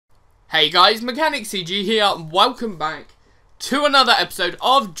Hey guys, Mechanic CG here, and welcome back to another episode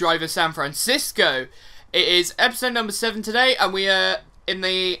of Driver San Francisco. It is episode number 7 today, and we are in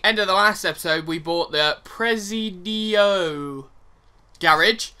the end of the last episode. We bought the Presidio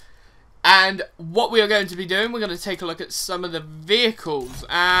garage, and what we are going to be doing, we're going to take a look at some of the vehicles.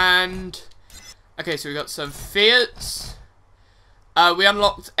 And okay, so we got some Fiats. We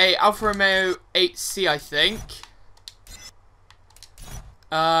unlocked a Alfa Romeo 8C, I think.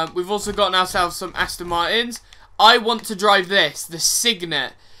 We've also gotten ourselves some Aston Martins. I want to drive this, the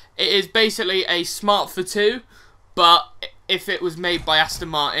Signet. It is basically a Smart for 2, but if it was made by Aston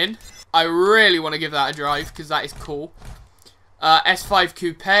Martin, I really want to give that a drive because that is cool. S5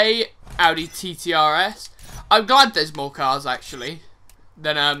 Coupe, Audi TTRS. I'm glad there's more cars actually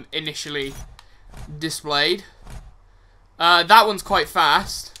than initially displayed. That one's quite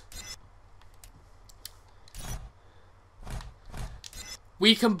fast.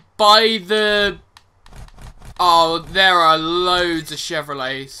 We can buy the... Oh, there are loads of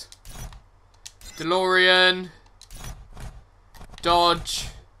Chevrolets. DeLorean. Dodge.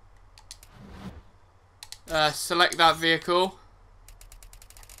 Select that vehicle.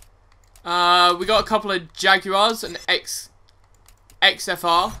 We got a couple of Jaguars, an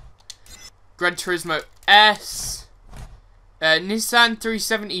XFR. Gran Turismo S. Nissan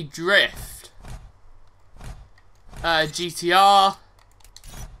 370 Drift. GTR.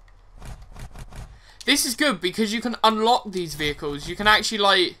 This is good because you can unlock these vehicles. You can actually,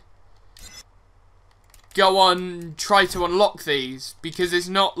 like, go on, try to unlock these. Because it's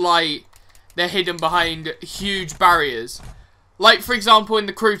not like they're hidden behind huge barriers. Like, for example, in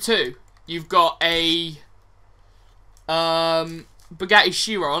the Crew 2, you've got a Bugatti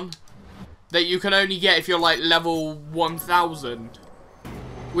Chiron that you can only get if you're, like, level 1000.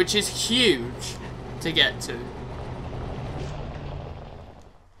 Which is huge to get to.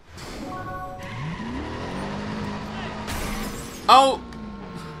 Oh,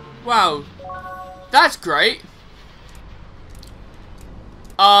 wow, that's great.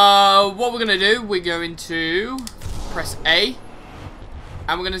 What we're going to do, we're going to press A.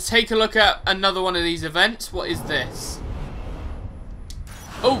 And we're going to take a look at another one of these events. What is this?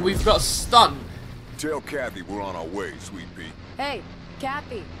 Oh, we've got stun. Tell Kathy we're on our way, Sweet Pea. Hey,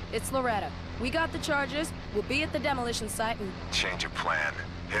 Kathy, it's Loretta. We got the charges. We'll be at the demolition site and... Change of plan.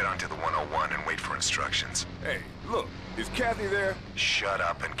 Head onto the 101 and wait for instructions. Hey, look, is Kathy there? Shut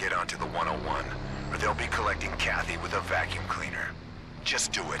up and get onto the 101, or they'll be collecting Kathy with a vacuum cleaner.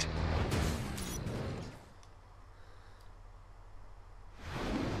 Just do it.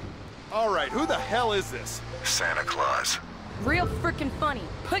 All right, who the hell is this? Santa Claus. real frickin' funny.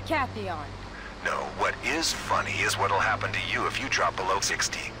 Put Kathy on. No, what is funny is what'll happen to you if you drop below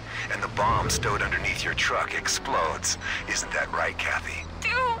 60, and the bomb stowed underneath your truck explodes. Isn't that right, Kathy? Do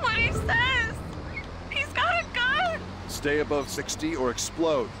what he says! He's got a gun! Stay above 60 or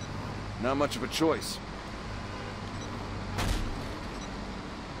explode. Not much of a choice.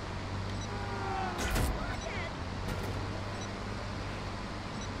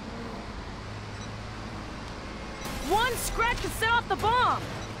 One scratch can set off the bomb!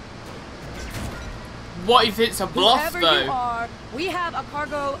 What if it's a bluff, Whoever though? you are, we have a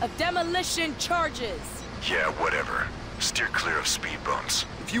cargo of demolition charges. Yeah, whatever. Steer clear of speed bumps.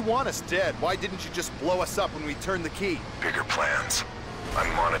 If you want us dead, why didn't you just blow us up when we turned the key? Bigger plans.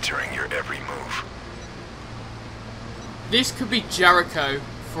 I'm monitoring your every move. This could be Jericho,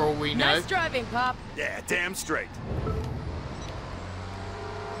 for all we know. Nice driving, Pop. Yeah, damn straight.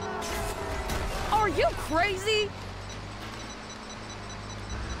 Are you crazy?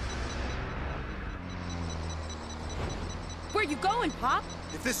 Where you going, Pop?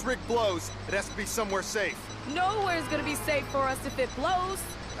 If this rig blows, it has to be somewhere safe. Nowhere's gonna be safe for us if it blows.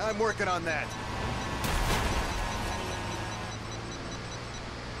 I'm working on that.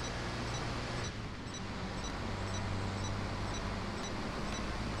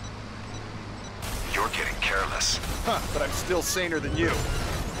 You're getting careless. Huh, but I'm still saner than you.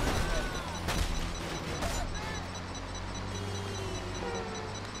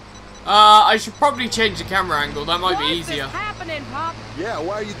 I should probably change the camera angle. That might be Why easier. is this happening, Pop? Yeah,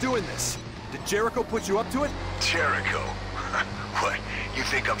 why are you doing this? Did Jericho put you up to it? Jericho? What, you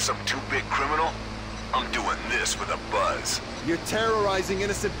think I'm some too big criminal? I'm doing this with a buzz. You're terrorizing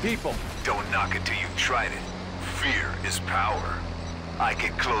innocent people. Don't knock it till you've tried it. Fear is power. I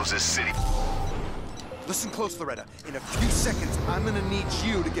can close this city. Listen close, Loretta. In a few seconds, I'm gonna need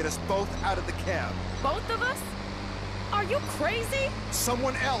you to get us both out of the cab. Both of us? Are you crazy?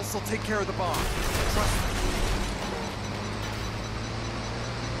 Someone else will take care of the bomb. Trust me.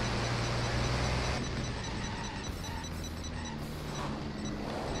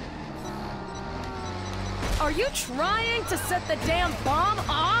 Are you trying to set the damn bomb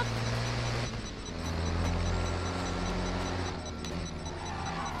off?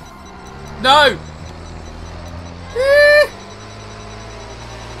 No!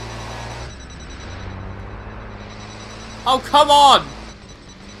 Oh, come on!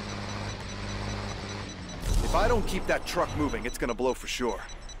 If I don't keep that truck moving, it's gonna blow for sure.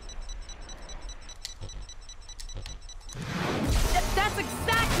 That's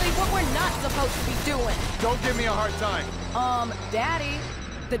exactly what we're not supposed to be doing. Don't give me a hard time. Daddy,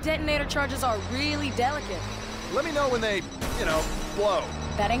 the detonator charges are really delicate. Let me know when they, you know, blow.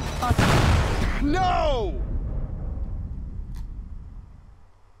 That ain't fun. No!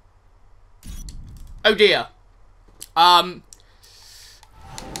 Oh dear. All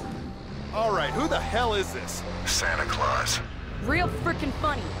right, who the hell is this? Santa Claus. Real freaking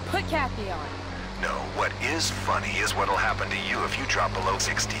funny. Put Kathy on. No, what is funny is what'll happen to you if you drop below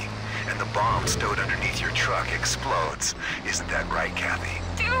 60 and the bomb stowed underneath your truck explodes. Isn't that right, Kathy?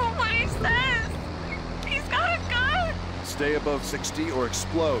 Do what he says. He's got a gun. Stay above 60 or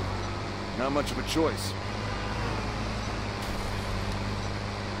explode. Not much of a choice.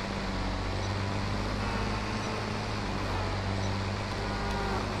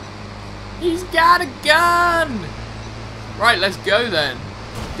 He's got a gun! Right, let's go then.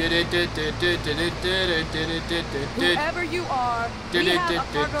 Whoever you are, we have a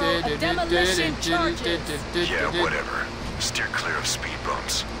cargo of demolition charges. Yeah, whatever. Steer clear of speed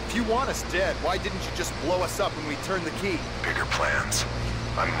bumps. If you want us dead, why didn't you just blow us up when we turned the key? Bigger plans.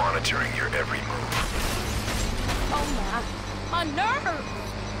 I'm monitoring your every move. Oh my nerves!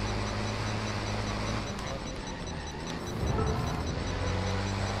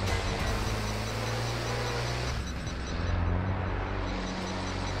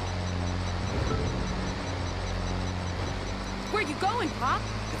 Where you going, Pop?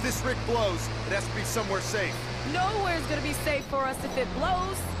 If this rig blows, it has to be somewhere safe. Nowhere's gonna be safe for us if it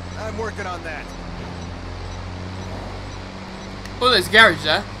blows. I'm working on that. Oh, there's a garage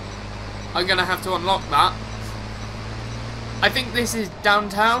there. I'm gonna have to unlock that. I think this is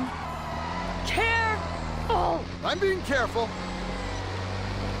downtown. Careful! I'm being careful.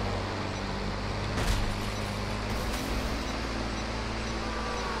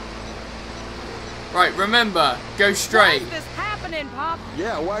 Right, remember, go straight. Why is this happening, Pop?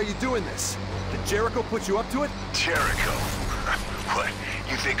 Yeah, why are you doing this? Did Jericho put you up to it? Jericho? What?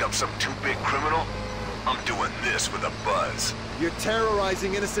 You think I'm some too big criminal? I'm doing this with a buzz. You're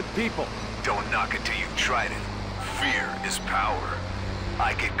terrorizing innocent people. Don't knock it till you've tried it. Fear is power.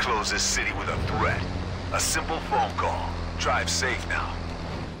 I can close this city with a threat. A simple phone call. Drive safe now.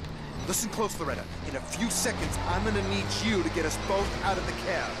 Listen close, Loretta. In a few seconds, I'm gonna need you to get us both out of the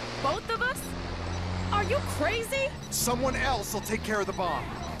cab. Both of us? Are you crazy? Someone else will take care of the bomb.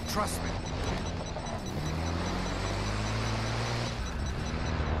 Trust me.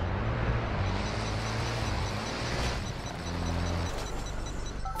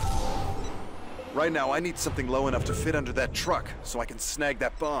 Right now, I need something low enough to fit under that truck, so I can snag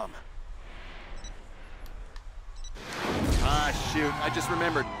that bomb. Ah, shoot. I just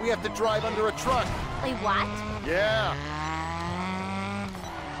remembered. We have to drive under a truck. Wait, what? Yeah.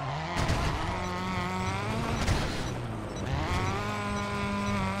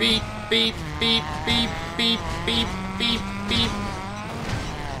 Beep, beep, beep, beep, beep, beep, beep, beep.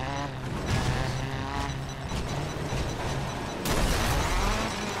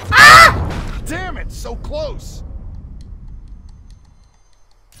 Damn it, so close.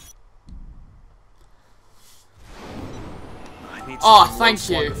 I need Oh, something thank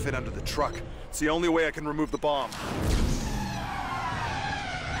low you. to fit under the truck. It's the only way I can remove the bomb.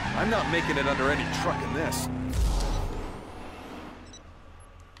 I'm not making it under any truck in this.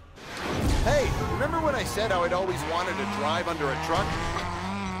 Hey, remember when I said how I'd always wanted to drive under a truck?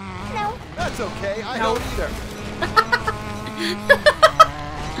 No. That's okay, I No. don't either.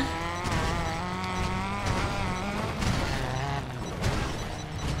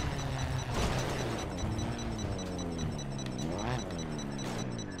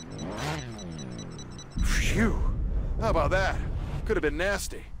 Phew. How about that? Could have been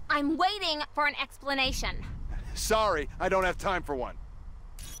nasty. I'm waiting for an explanation. Sorry, I don't have time for one.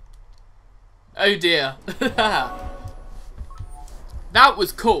 Oh dear. That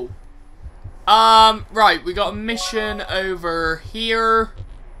was cool. Right, we got a mission over here.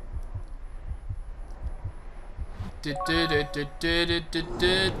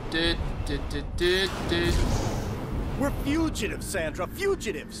 We're fugitives, Sandra,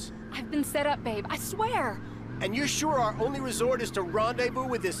 fugitives. I've been set up, babe. I swear. And you're sure our only resort is to rendezvous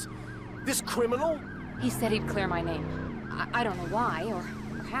with this criminal? He said he'd clear my name. I don't know why or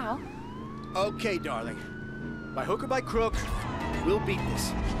how. Okay, darling. By hook or by crook, we'll beat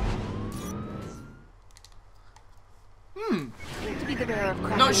this. To be the bearer of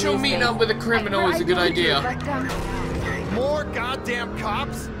crappy Not sure news, meeting babe. up with a criminal is a good really do, idea. but, More goddamn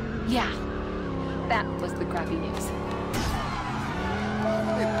cops? yeah, that was the crappy news.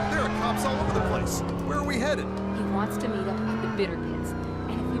 Hey, there are cops all over the place. Where are we headed? He wants to meet up at the Bitter Pits,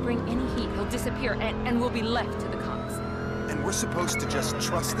 and if we bring any heat, he'll disappear, and we'll be left to the cops. And we're supposed to just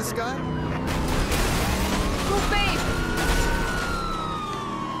trust this guy? Oh, babe!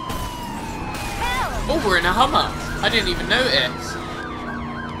 Help! Oh, we're in a Hummer. I didn't even notice.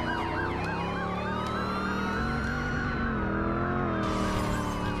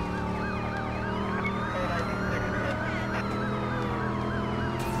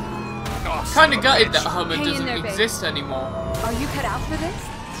 Kinda gutted that Hummer Hang in doesn't there, babe. exist anymore. Are you cut out for this?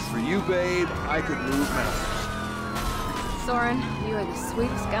 For you, babe, I could move mountains. Soren, you are the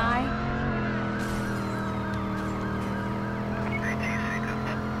sweetest guy.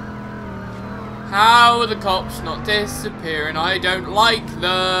 How are the cops not disappearing? I don't like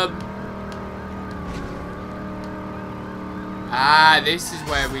them. Ah, this is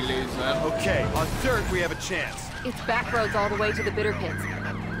where we lose them. Okay, on dirt we have a chance. It's back roads all the way to the Bitter Pits.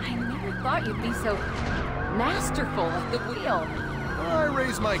 I never thought you'd be so masterful at the wheel. I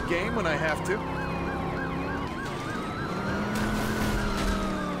raise my game when I have to.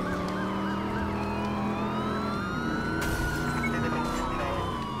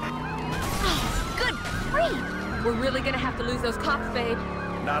 Good grief! We're really gonna have to lose those cops, babe.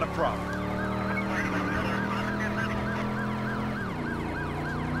 Not a problem.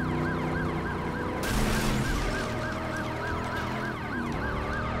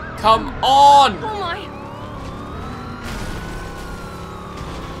 Come on! Oh my!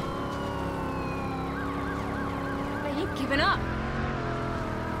 I ain't giving up.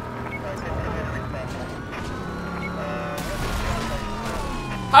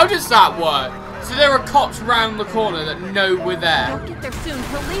 How does that work? So there are cops round the corner that know we're there. He'll get there soon.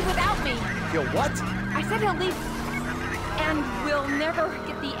 He'll leave without me. He'll what? I said he'll leave, and we'll never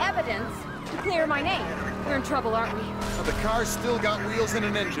get the evidence to clear my name. We're in trouble, aren't we? Well, the car's still got wheels and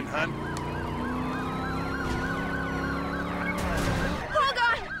an engine, hon. Hold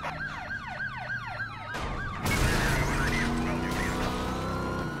on!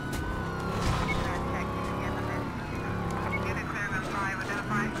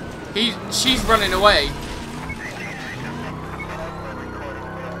 She's running away.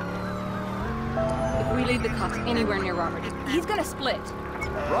 If we leave the cops anywhere near Robert, he's gonna split.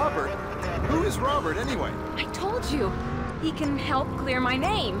 Robert? Who is Robert, anyway? I told you. He can help clear my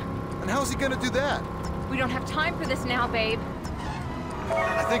name. And how's he gonna do that? We don't have time for this now, babe.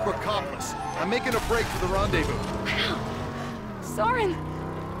 I think we're copless. I'm making a break for the rendezvous. Wow. Soren,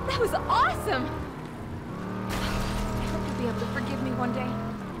 that was awesome. I hope you'll be able to forgive me one day.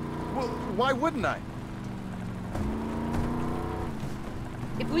 Well, why wouldn't I?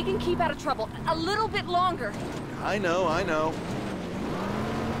 If we can keep out of trouble a little bit longer. I know, I know.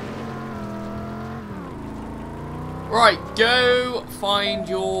 Right, go find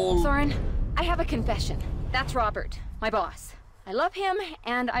your... Soren, I have a confession. That's Robert, my boss. I love him,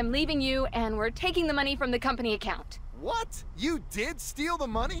 and I'm leaving you, and we're taking the money from the company account. What? You did steal the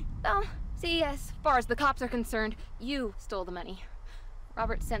money? Well, see, as far as the cops are concerned, you stole the money.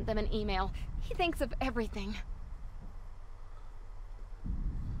 Robert sent them an email. He thinks of everything.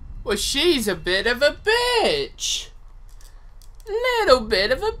 Well, she's a bit of a bitch. Little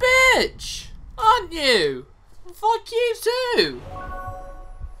bit of a bitch. Aren't you? Fuck you too.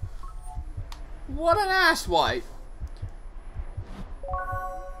 What an asswipe.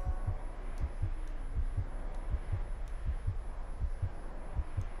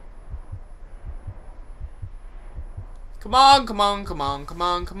 Come on, come on, come on, come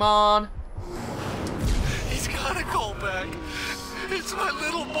on, come on. He's gotta go back. It's my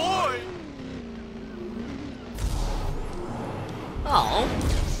little boy. Oh.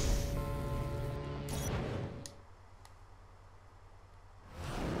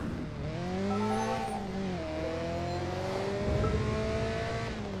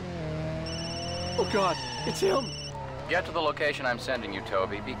 Oh God, it's him. Get to the location I'm sending you,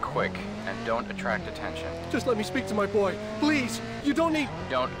 Toby. Be quick, and don't attract attention. Just let me speak to my boy. Please, you don't need...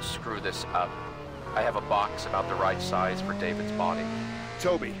 Don't screw this up. I have a box about the right size for David's body.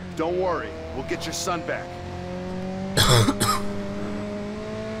 Toby, don't worry. We'll get your son back.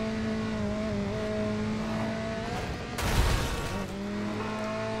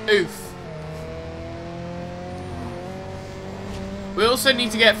 Oof. We also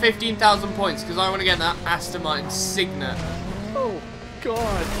need to get 15,000 points because I want to get that Aston Martin Signet. Oh,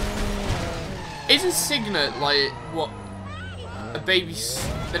 God. Isn't Signet like what a baby?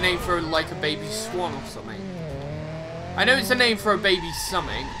 The name for like a baby swan or something? I know it's a name for a baby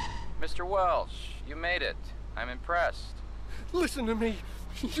something. Mr. Welsh, you made it. I'm impressed. Listen to me,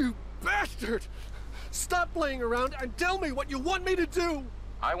 you bastard! Stop playing around and tell me what you want me to do!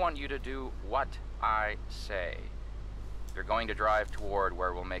 I want you to do what I say. You're going to drive toward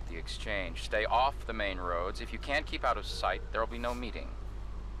where we'll make the exchange. Stay off the main roads. If you can't keep out of sight, there'll be no meeting.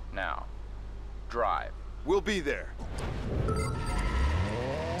 Now, drive. We'll be there.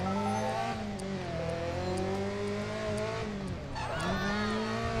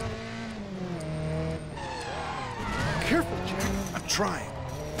 Careful, Jack. I'm trying.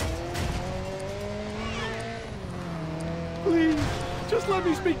 Please, just let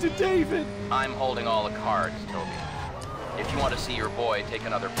me speak to David. I'm holding all the cards, Toby. If you want to see your boy take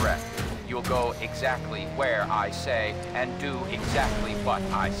another breath, you'll go exactly where I say and do exactly what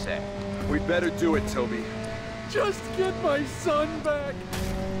I say. We better do it, Toby. Just get my son back.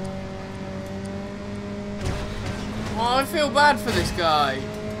 Oh, I feel bad for this guy.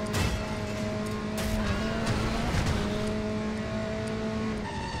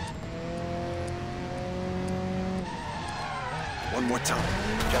 One more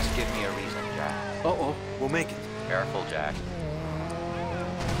time. Just give me a reason, Jack. Uh-oh. We'll make it. Careful, Jack.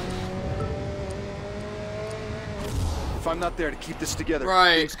 If I'm not there to keep this together,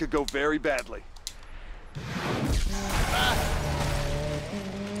 Right. things could go very badly.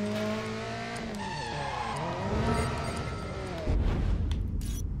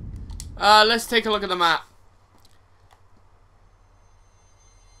 Let's take a look at the map.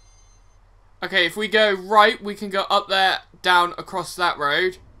 Okay, if we go right, we can go up there, down, across that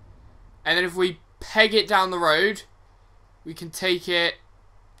road. And then if we peg it down the road, we can take it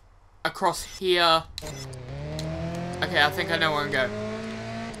across here. Okay, I think I know where I'm going.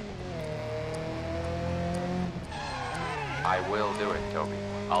 I will do it, Toby.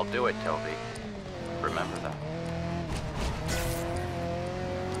 I'll do it, Toby. Remember that.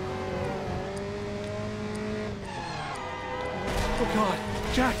 Oh God,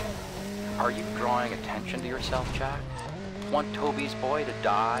 Jack! Are you drawing attention to yourself, Jack? Want Toby's boy to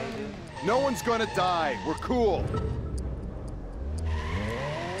die, dude? No one's gonna die. We're cool.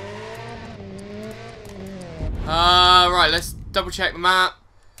 Right, let's double check the map.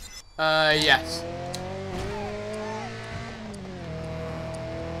 Yes.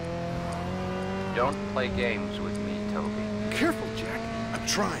 Don't play games with me, Toby. Careful, Jack. I'm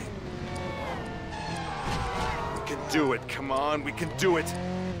trying. We can do it. Come on, we can do it.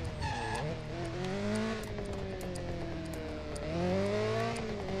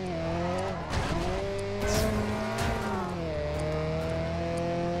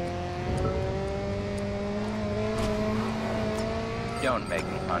 Don't make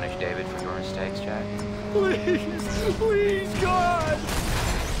me punish David for your mistakes, Jack. Please, please, God!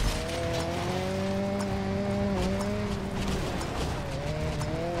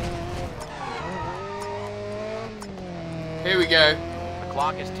 Here we go. The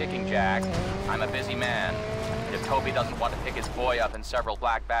clock is ticking, Jack. I'm a busy man. And if Toby doesn't want to pick his boy up in several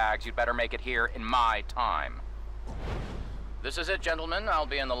black bags, you'd better make it here in my time. This is it, gentlemen. I'll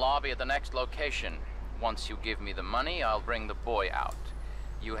be in the lobby at the next location. Once you give me the money, I'll bring the boy out.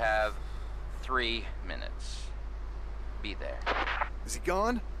 You have 3 minutes. Be there. Is he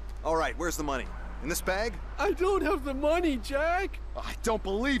gone? All right, where's the money? In this bag? I don't have the money, Jack! I don't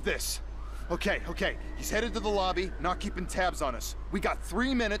believe this. Okay. He's headed to the lobby, not keeping tabs on us. We got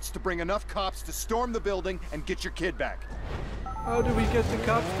 3 minutes to bring enough cops to storm the building and get your kid back. How do we get the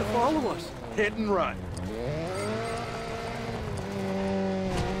cops to follow us? Hit and run.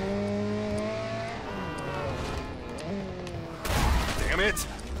 Damn it!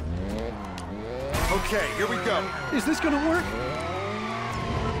 Okay, here we go. Is this gonna work?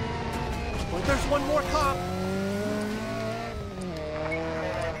 Well, there's one more cop.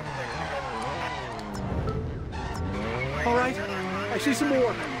 All right, I see some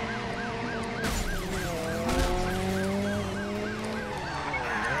more.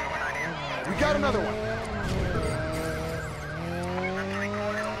 We got another one.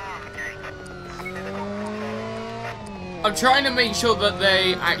 I'm trying to make sure that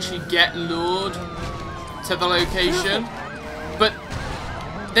they actually get lured to the location, but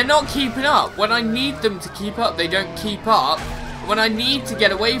they're not keeping up. When I need them to keep up, they don't keep up. When I need to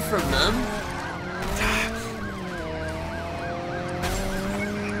get away from them,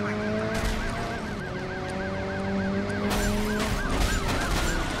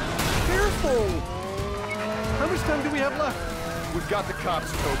 Careful! How much time do we have left? We've got the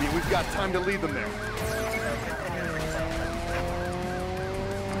cops, Toby, and we've got time to lead them there.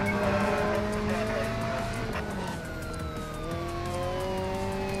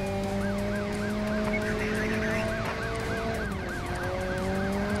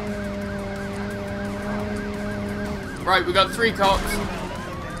 Right, we got 3 cops.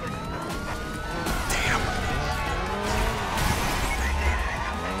 Damn.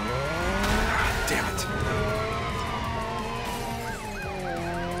 Damn it.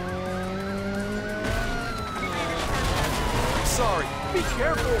 Sorry. Be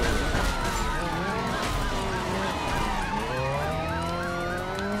careful.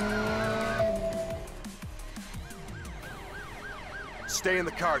 Stay in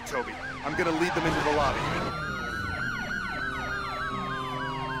the car, Toby. I'm gonna lead them into the lobby.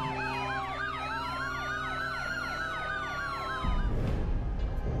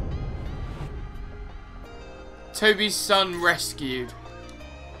 Toby's son rescued.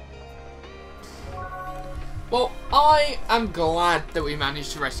 Well, I am glad that we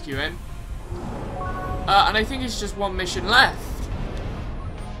managed to rescue him. And I think it's just one mission left.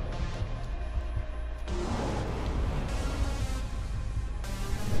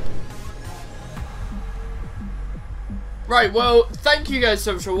 Right, well, thank you guys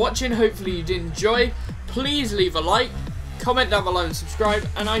so much for watching. Hopefully you did enjoy. Please leave a like, comment down below and subscribe,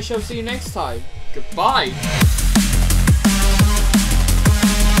 and I shall see you next time. Goodbye.